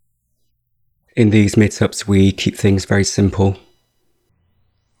In these meetups, we keep things very simple.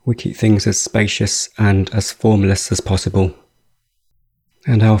 We keep things as spacious and as formless as possible.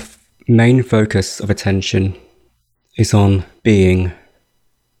 And our main focus of attention is on being,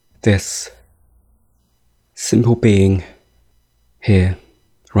 this simple being here,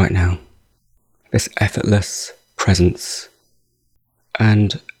 right now. This effortless presence.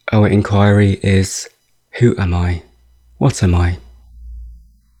 And our inquiry is, who am I? What am I?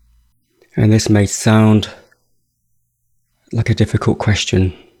 And this may sound like a difficult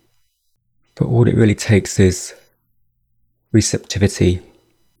question, but all it really takes is receptivity,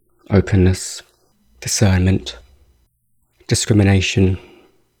 openness, discernment, discrimination.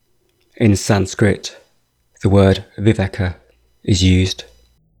 In Sanskrit, the word viveka is used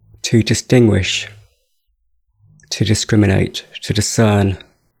to distinguish, to discriminate, to discern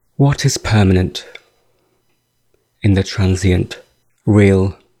what is permanent in the transient,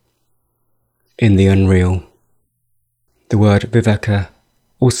 real in the unreal. The word viveka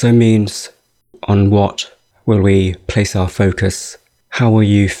also means on what will we place our focus, how will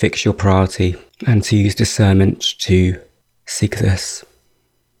you fix your priority, and to use discernment to seek this.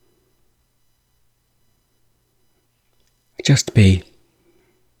 Just be.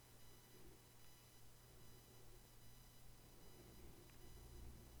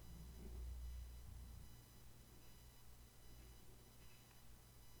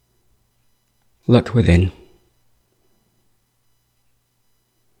 Look within.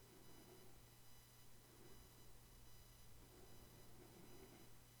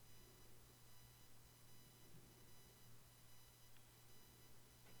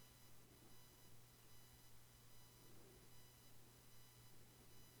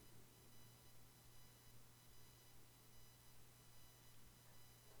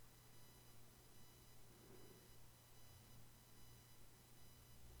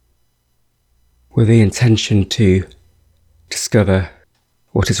 With the intention to discover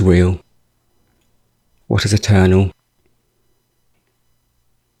what is real, what is eternal,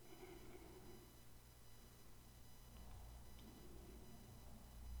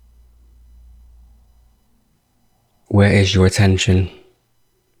 where is your attention?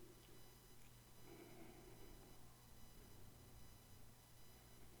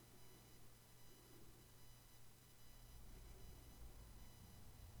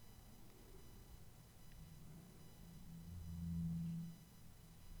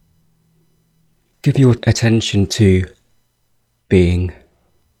 Give your attention to being.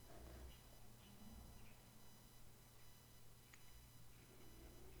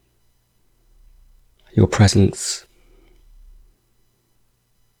 Your presence.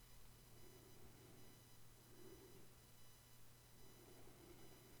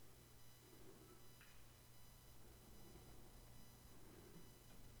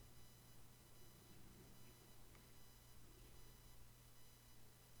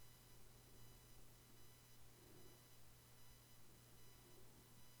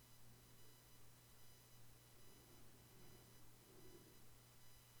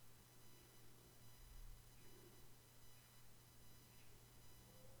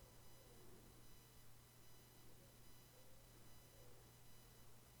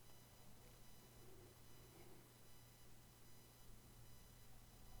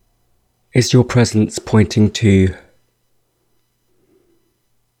 Is your presence pointing to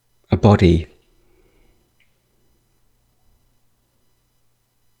a body?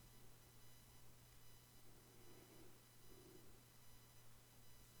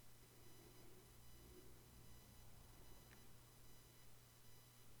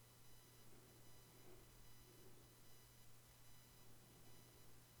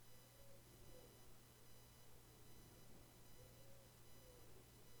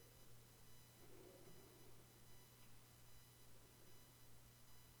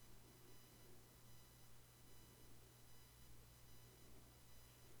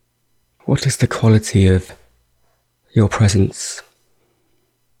 What is the quality of your presence?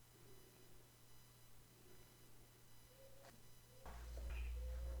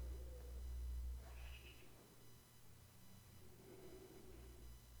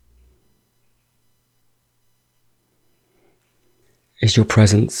 Is your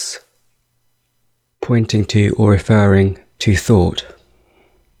presence pointing to or referring to thought?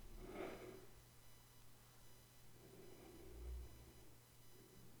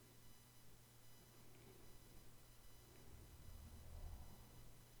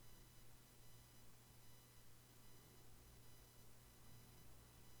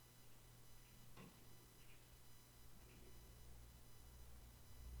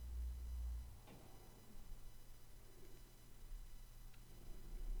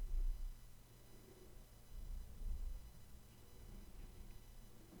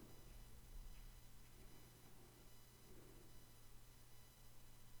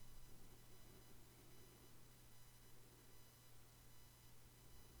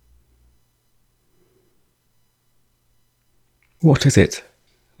 What is it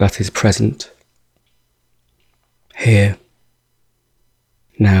that is present here,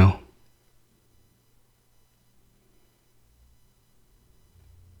 now?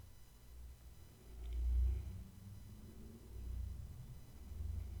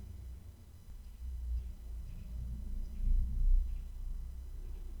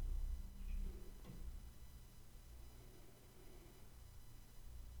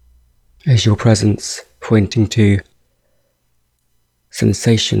 Is your presence pointing to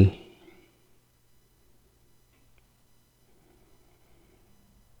sensation?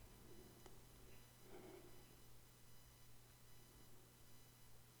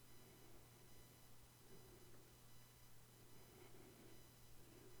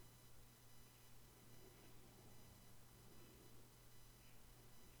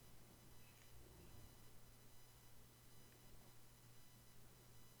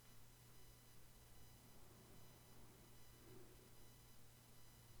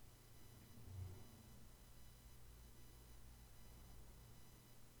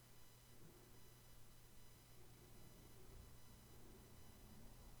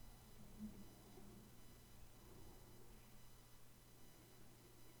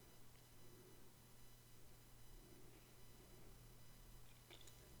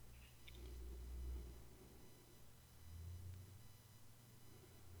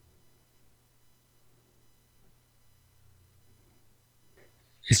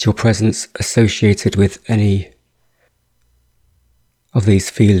 Is your presence associated with any of these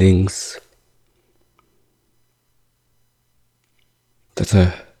feelings that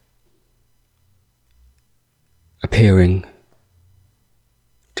are appearing,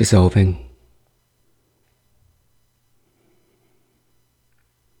 dissolving?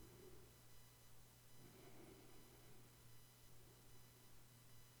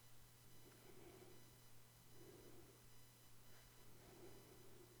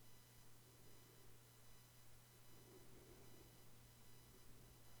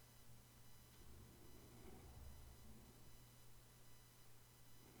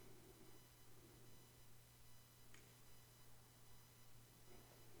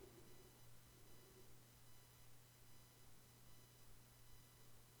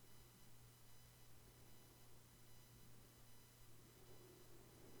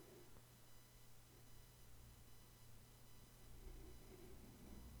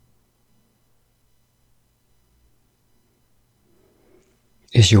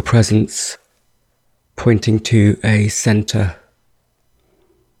 Is your presence pointing to a centre,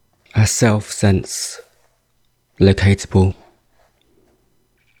 a self-sense, locatable?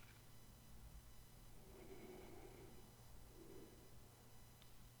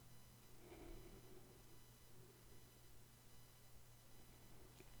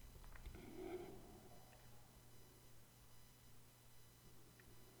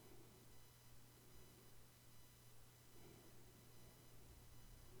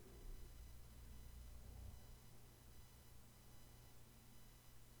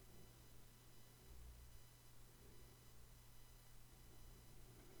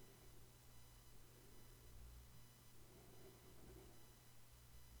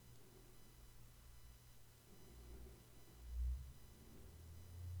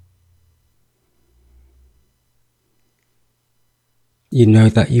 You know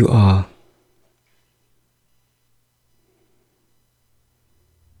that you are.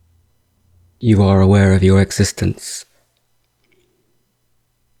 You are aware of your existence.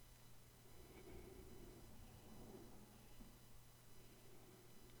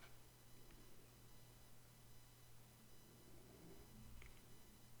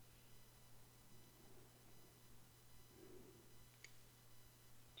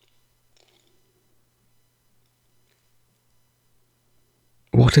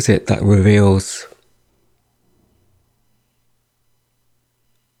 What is it that reveals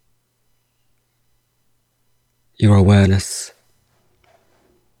your awareness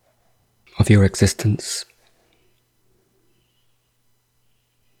of your existence?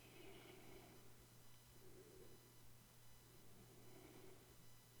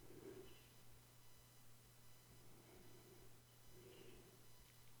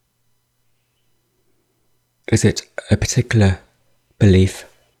 Is it a particular belief?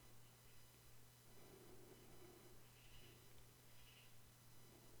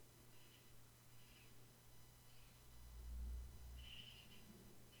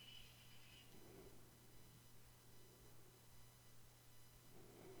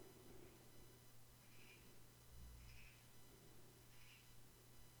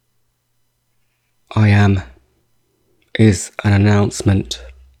 I am is an announcement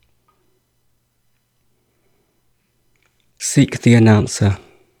Seek the announcer.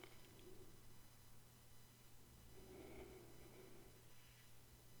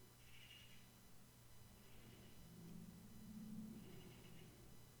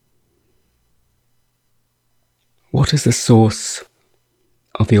 What is the source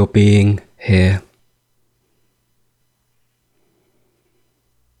of your being here?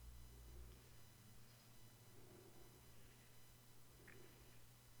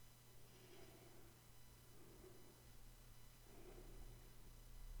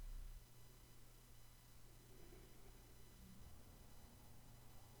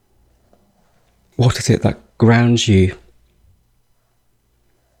 What is it that grounds you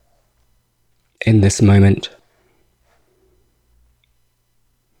in this moment?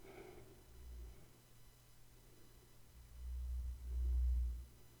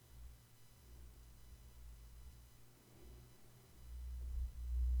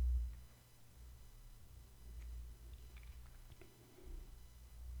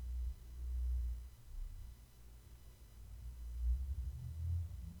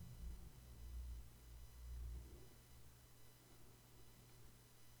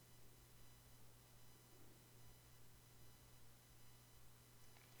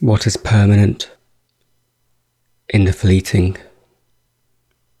 What is permanent in the fleeting?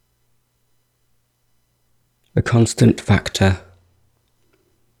 The constant factor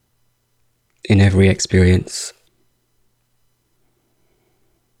in every experience.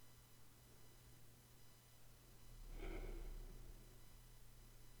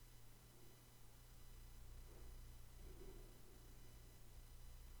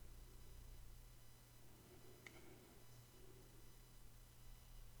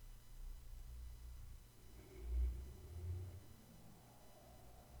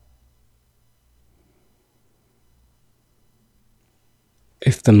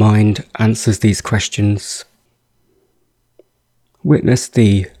 If the mind answers these questions, witness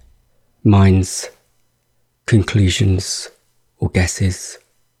the mind's conclusions or guesses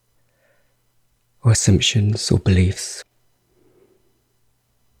or assumptions or beliefs.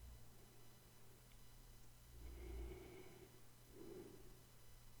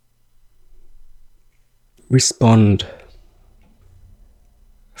 Respond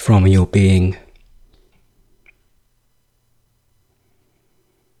from your being.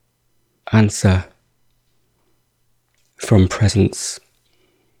 Answer from presence.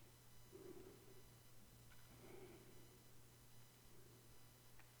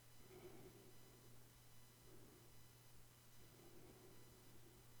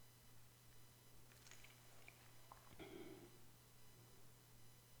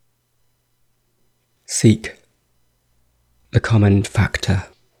 Seek the common factor.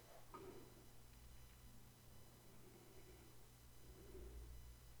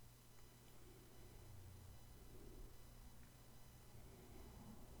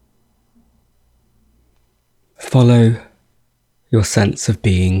 Follow your sense of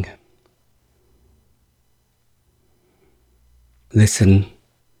being. Listen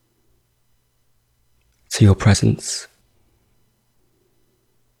to your presence.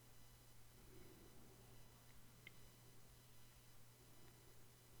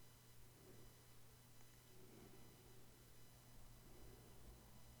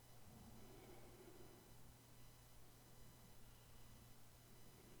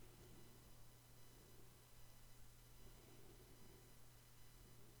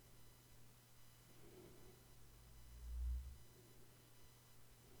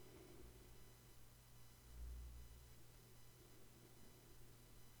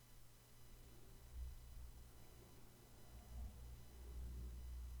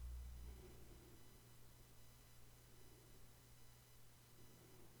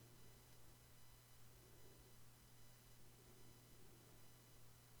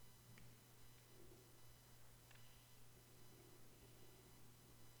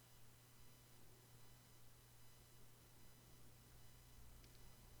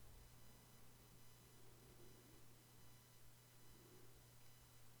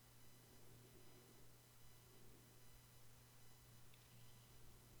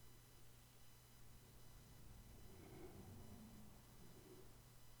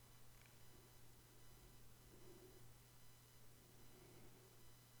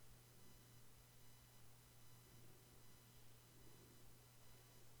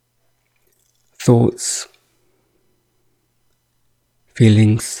 Thoughts,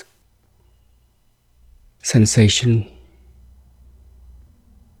 feelings, sensation,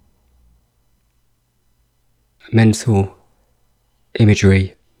 mental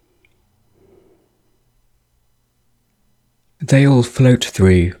imagery, they all float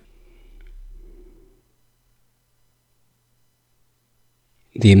through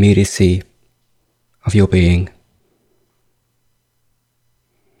the immediacy of your being.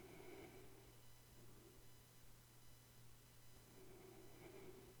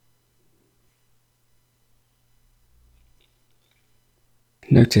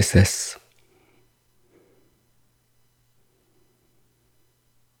 Notice this.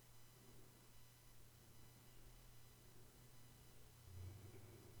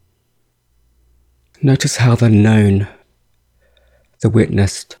 Notice how the known, the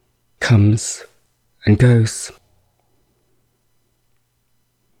witnessed, comes and goes.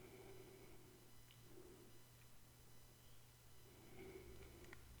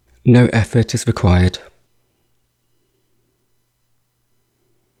 No effort is required.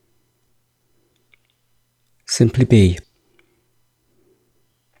 Simply be.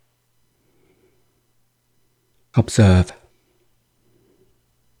 Observe.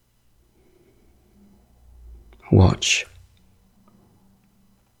 Watch.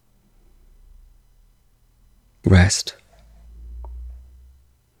 Rest.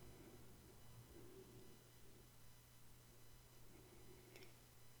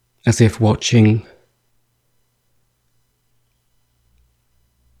 As if watching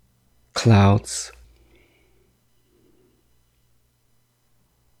clouds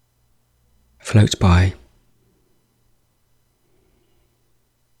float by.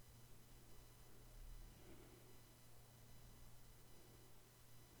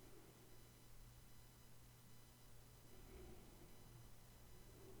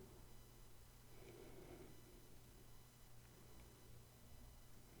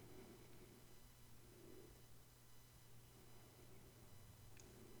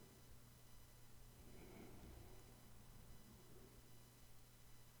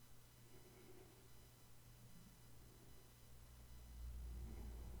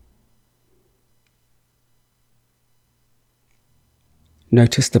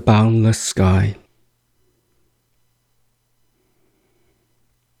 Notice the boundless sky.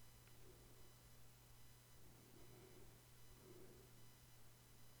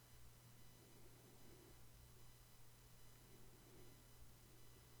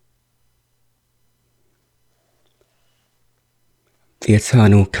 The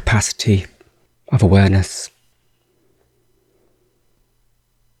eternal capacity of awareness.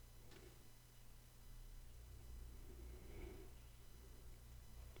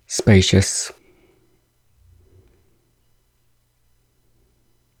 Spacious.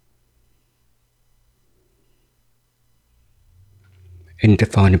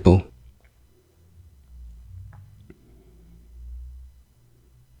 Indefinable.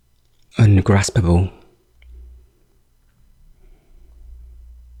 Ungraspable.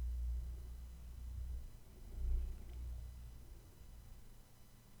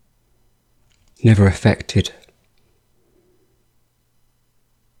 Never affected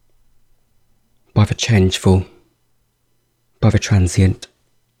by the changeful, by the transient.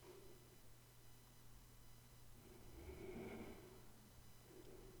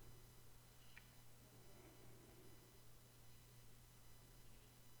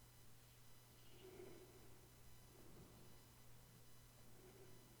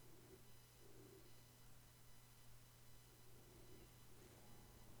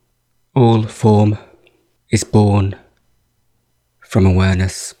 All form is born from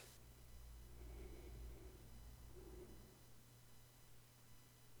awareness.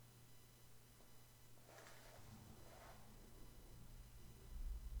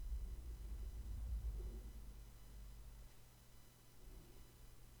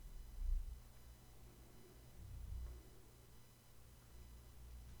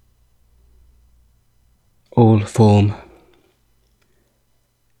 All form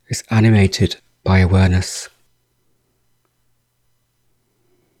is animated by awareness.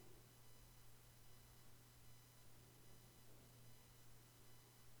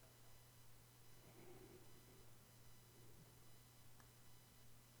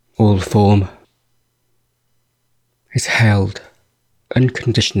 All form is held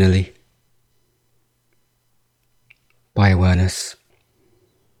unconditionally by awareness.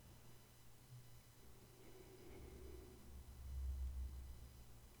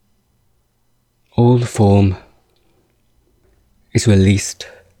 All form is released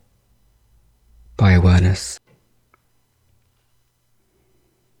by awareness.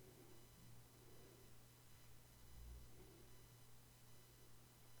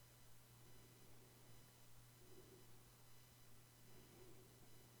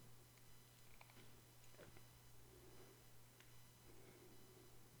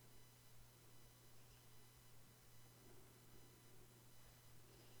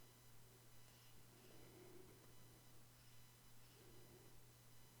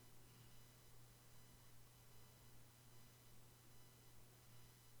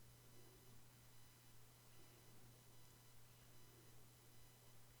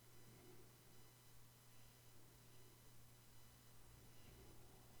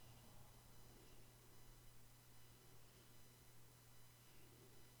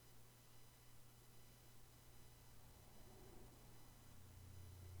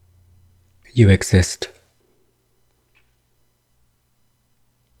 You exist.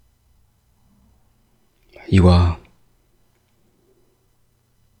 You are.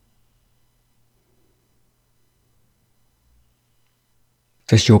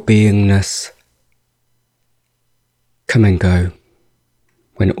 Does your beingness come and go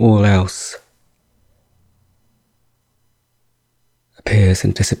when all else appears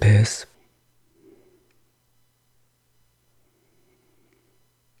and disappears?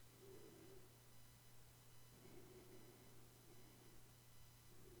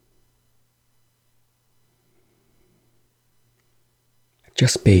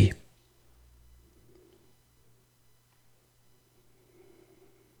 Just be.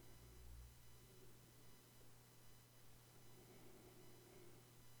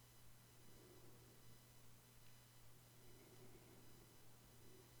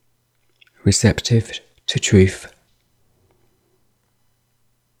 Receptive to truth.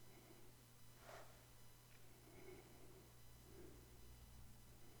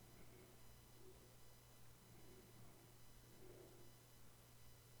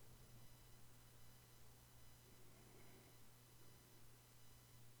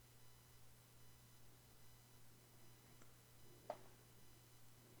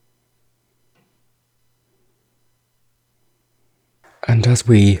 And as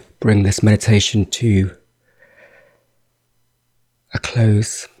we bring this meditation to a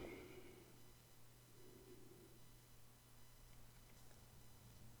close,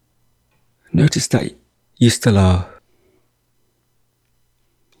 notice that you still are.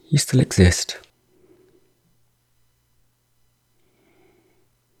 You still exist.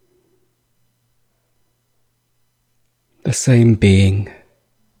 The same being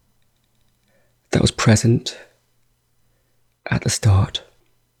that was present at the start.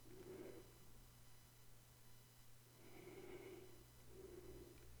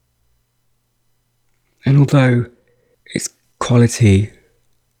 And although its quality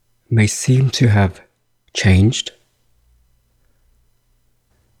may seem to have changed,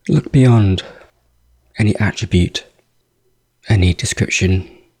 look beyond any attribute, any description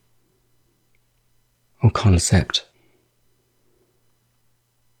or concept.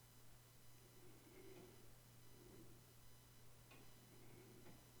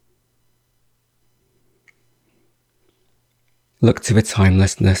 Look to the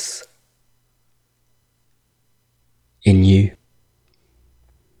timelessness in you.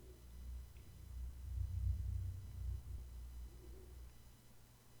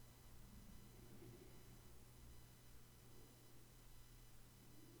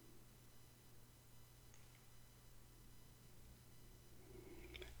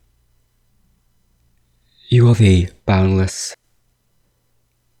 You are the boundless,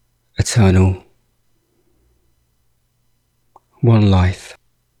 eternal, one life.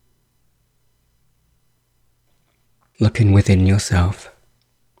 Looking within yourself.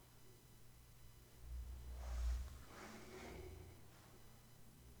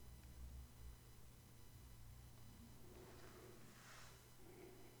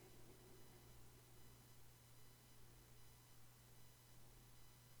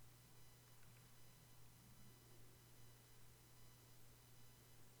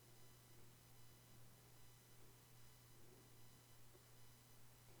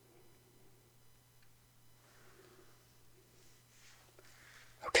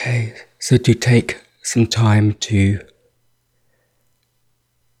 Okay, so do take some time to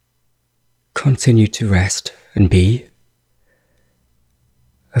continue to rest and be.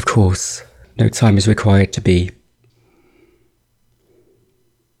 Of course, no time is required to be.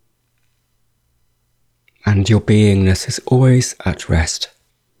 And your beingness is always at rest.